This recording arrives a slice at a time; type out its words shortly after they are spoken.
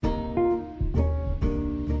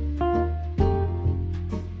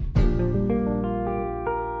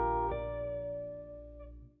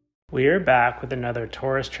We're back with another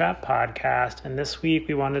Tourist Trap podcast, and this week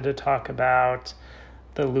we wanted to talk about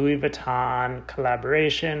the Louis Vuitton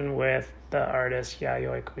collaboration with the artist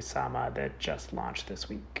Yayoi Kusama that just launched this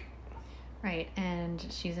week. Right, and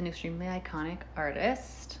she's an extremely iconic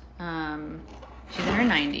artist. She's in her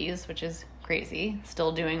 90s, which is crazy.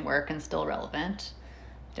 Still doing work and still relevant.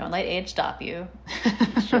 Don't let age stop you.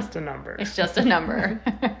 It's just a number. It's just a number.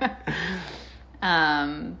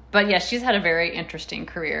 But yeah, she's had a very interesting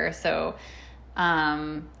career. So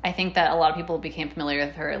I think that a lot of people became familiar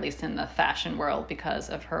with her, at least in the fashion world, because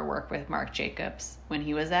of her work with Marc Jacobs when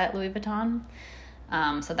he was at Louis Vuitton.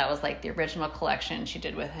 So that was like the original collection she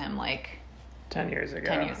did with him, like 10 years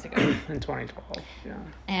ago. In 2012, yeah.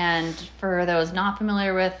 And for those not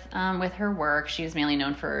familiar with her work, she's mainly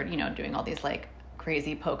known for, doing all these like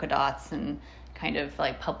crazy polka dots and kind of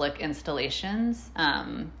like public installations.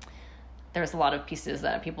 There's a lot of pieces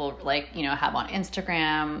that people have on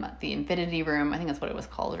Instagram, the Infinity Room, I think that's what it was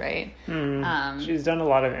called, right? She's done a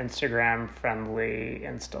lot of Instagram friendly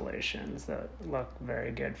installations that look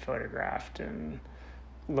very good photographed and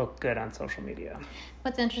look good on social media.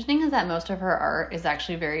 What's interesting is that most of her art is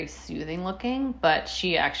actually very soothing looking, but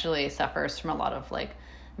she actually suffers from a lot of like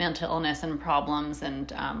mental illness and problems,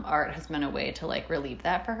 and art has been a way to like relieve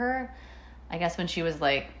that for her. I guess when she was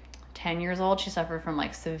like 10 years old, she suffered from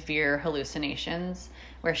like severe hallucinations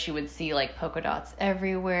where she would see like polka dots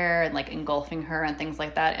everywhere and like engulfing her and things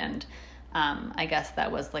like that. And I guess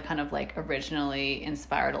that was like kind of like originally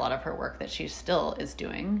inspired a lot of her work that she still is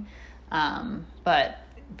doing. But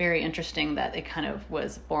very interesting that it kind of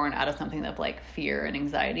was born out of something of like fear and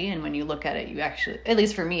anxiety. And when you look at it, you actually, at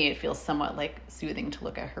least for me, it feels somewhat like soothing to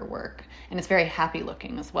look at her work. And it's very happy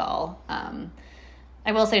looking as well.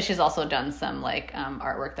 I will say she's also done some like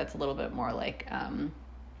artwork that's a little bit more like kind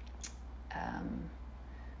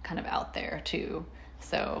of out there too.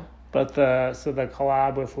 But the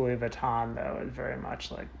collab with Louis Vuitton though is very much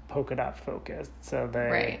like polka dot focused. So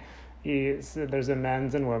there's a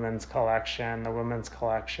men's and women's collection. The women's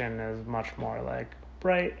collection is much more like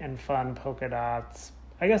bright and fun polka dots.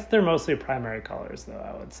 I guess they're mostly primary colors though,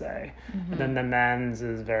 I would say. Mm-hmm. And then the men's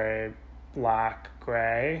is very black,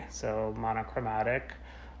 gray, so monochromatic.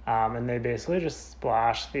 And they basically just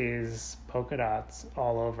splash these polka dots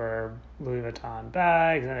all over Louis Vuitton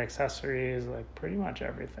bags and accessories, like pretty much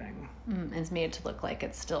everything. It's made to look like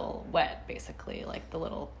it's still wet, basically, like the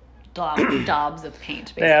little daubs of paint,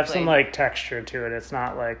 basically. They have some like texture to it. It's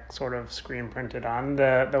not like sort of screen printed on.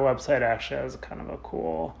 The website actually has kind of a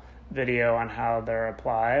cool video on how they're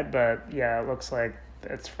applied, but yeah, it looks like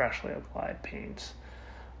it's freshly applied paint.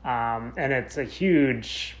 And it's a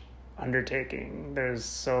huge undertaking. There's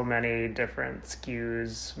so many different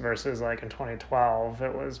SKUs versus like in 2012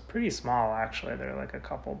 it was pretty small actually. There are like a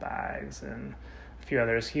couple bags and a few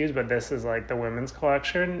other SKUs, but this is like the women's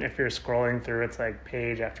collection. If you're scrolling through, it's like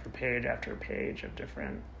page after page after page of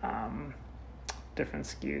different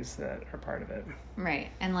SKUs that are part of it. Right.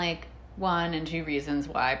 And like 1 and 2 reasons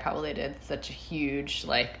why probably did such a huge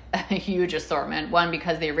assortment. 1,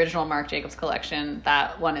 because the original Marc Jacobs collection,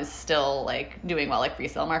 that one is still like doing well, like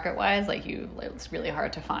resale market wise, it's really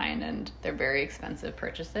hard to find and they're very expensive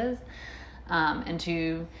purchases. And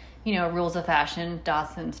 2, rules of fashion,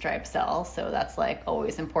 dots and stripes sell. So that's like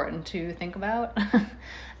always important to think about.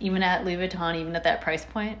 Even at Louis Vuitton, even at that price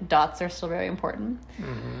point, dots are still very important.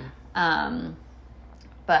 Mm-hmm.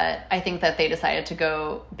 But I think that they decided to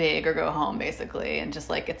go big or go home, basically, and just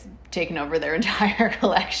like it's taken over their entire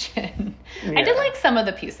collection. Yeah. I did like some of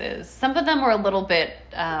the pieces. Some of them were a little bit,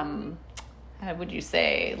 how would you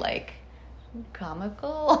say, like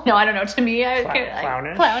comical? No, I don't know. To me,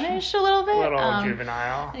 clownish a little bit. A little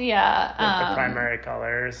juvenile. Yeah. With the primary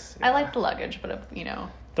colors. Yeah. I liked the luggage, but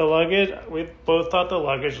The luggage, we both thought the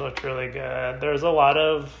luggage looked really good. There's a lot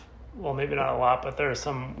of, well, maybe not a lot, but there are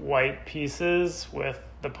some white pieces with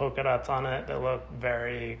the polka dots on it that look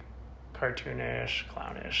very cartoonish,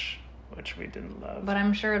 clownish, which we didn't love. But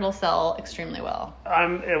I'm sure it'll sell extremely well.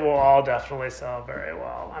 It will all definitely sell very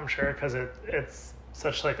well, I'm sure, because it's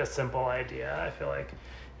such like a simple idea. I feel like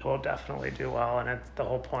it will definitely do well, and the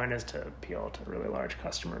whole point is to appeal to a really large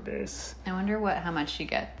customer base. I wonder how much she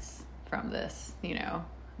gets from this,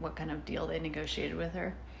 what kind of deal they negotiated with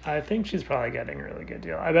her. I think she's probably getting a really good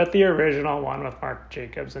deal. I bet the original one with Marc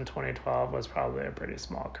Jacobs in 2012 was probably a pretty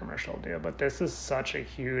small commercial deal, but this is such a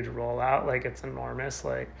huge rollout. Like, it's enormous.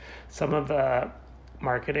 Like, some of the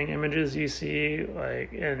marketing images you see,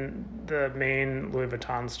 like in the main Louis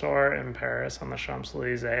Vuitton store in Paris on the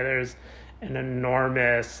Champs-Élysées, there's an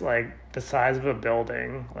enormous, like the size of a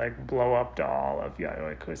building, like blow up doll of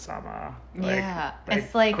Yayoi Kusama.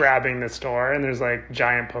 It's like grabbing the store, and there's like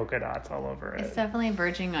giant polka dots all over it. It's definitely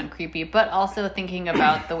verging on creepy, but also thinking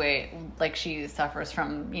about the way like she suffers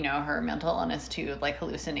from, you know, her mental illness too, like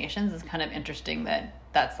hallucinations, is kind of interesting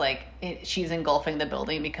that's like she's engulfing the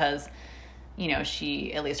building because, you know,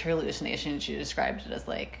 at least her hallucination, she described it as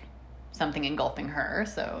like something engulfing her.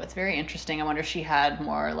 So it's very interesting. I wonder if she had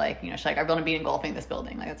more like, you know, she's like, I want to be engulfing this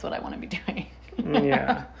building. Like, that's what I want to be doing.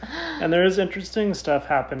 Yeah. And there is interesting stuff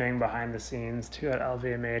happening behind the scenes too at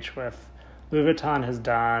LVMH with Louis Vuitton has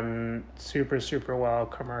done super, super well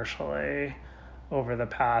commercially over the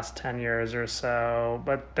past 10 years or so.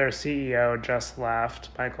 But their CEO just left,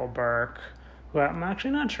 Michael Burke, who I'm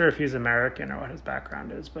actually not sure if he's American or what his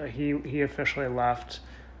background is, but he officially left.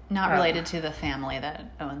 Not related to the family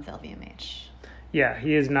that owns LVMH. Yeah,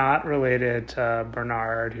 he is not related to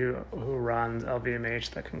Bernard, who runs LVMH,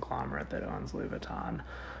 the conglomerate that owns Louis Vuitton.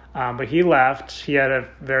 But he left. He had a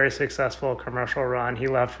very successful commercial run. He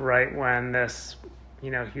left right when this,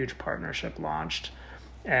 you know, huge partnership launched.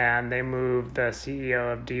 And they moved the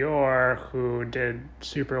CEO of Dior, who did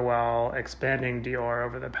super well expanding Dior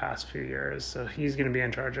over the past few years. So he's going to be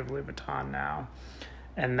in charge of Louis Vuitton now.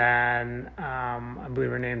 And then I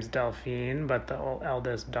believe her name's Delphine, but the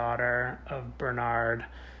eldest daughter of Bernard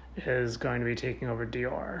is going to be taking over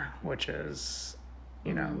Dior, which is,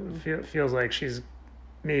 you know, feels like she's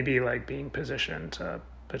maybe like being positioned to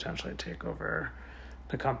potentially take over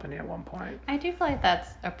the company at one point. I do feel like that's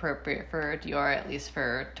appropriate for Dior, at least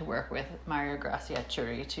to work with Mario Grazia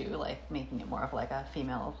Chiuri to like making it more of like a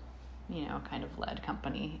female, you know, kind of led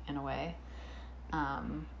company in a way,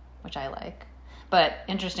 which I like. But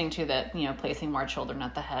interesting too that, you know, placing more children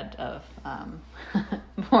at the head of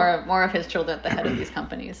more of his children at the head of these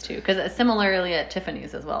companies too, because similarly at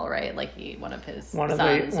Tiffany's as well, right? Like one of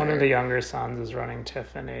the younger sons is running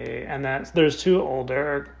Tiffany, and there's 2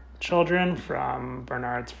 older children from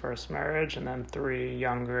Bernard's first marriage, and then 3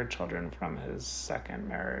 younger children from his second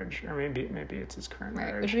marriage, or maybe it's his current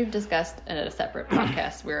marriage, which we've discussed in a separate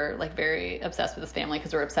podcast. We're like very obsessed with this family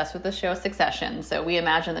because we're obsessed with the show Succession, so we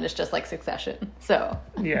imagine that it's just like Succession. So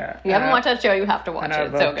yeah, if you haven't watched that show, you have to watch it.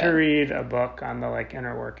 I'd love to read a book on the like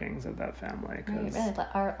inner workings of that family.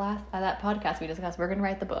 Our last that podcast we discussed, we're gonna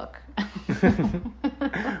write the book.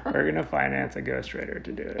 We're gonna finance a ghostwriter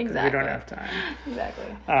to do it. Exactly. We don't have time.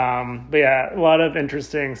 Exactly. But yeah, a lot of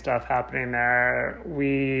interesting stuff happening there.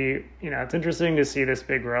 It's interesting to see this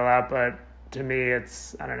big rollout, but to me,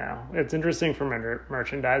 it's interesting from a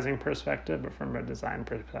merchandising perspective, but from a design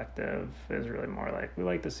perspective, is really more like, we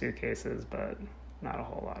like the suitcases, but not a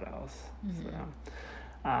whole lot else. Mm-hmm.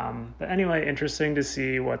 So, but anyway, interesting to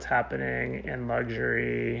see what's happening in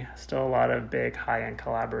luxury. Still a lot of big high-end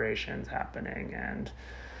collaborations happening and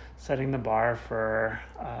setting the bar for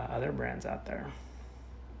other brands out there.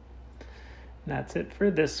 And that's it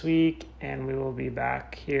for this week, and we will be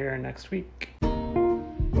back here next week.